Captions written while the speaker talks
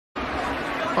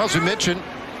Well, as we mentioned,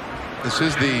 this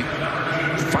is the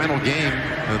final game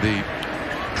of the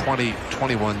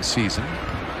 2021 season.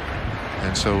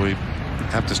 And so we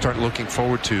have to start looking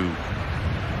forward to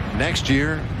next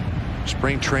year,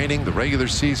 spring training, the regular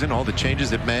season, all the changes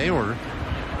that may or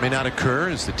may not occur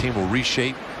as the team will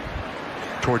reshape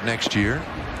toward next year.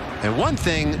 And one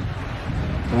thing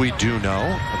we do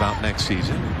know about next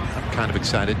season, I'm kind of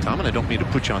excited, Tom, and I don't mean to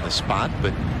put you on the spot,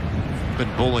 but I've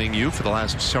been bullying you for the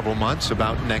last several months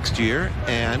about next year,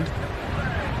 and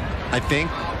I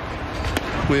think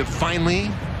we have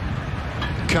finally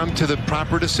come to the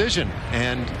proper decision,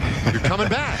 and you're coming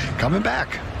back. Coming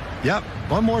back. Yep.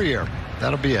 One more year.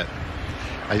 That'll be it.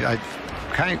 I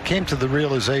kind of came to the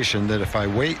realization that if I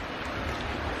wait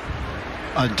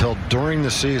until during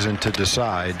the season to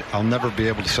decide, I'll never be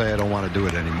able to say I don't want to do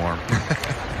it anymore.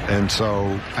 And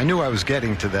so I knew I was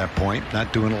getting to that point,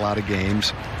 not doing a lot of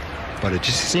games, but it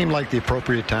just seemed like the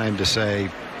appropriate time to say,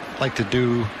 I'd like to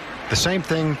do the same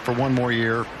thing for one more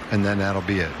year, and then that'll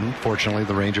be it. And fortunately,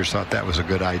 the Rangers thought that was a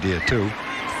good idea, too.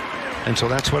 And so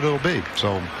that's what it'll be.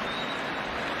 So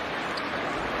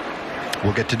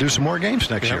we'll get to do some more games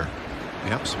next year.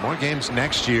 Yep, some more games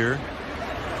next year.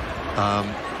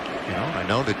 You know, I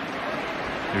know that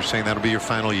you're saying that'll be your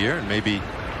final year, and maybe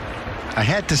I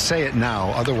had to say it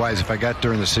now. Otherwise, if I got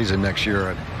during the season next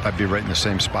year, I'd be right in the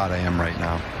same spot I am right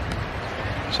now.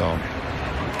 So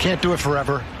can't do it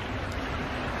forever,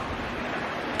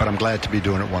 but I'm glad to be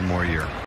doing it one more year.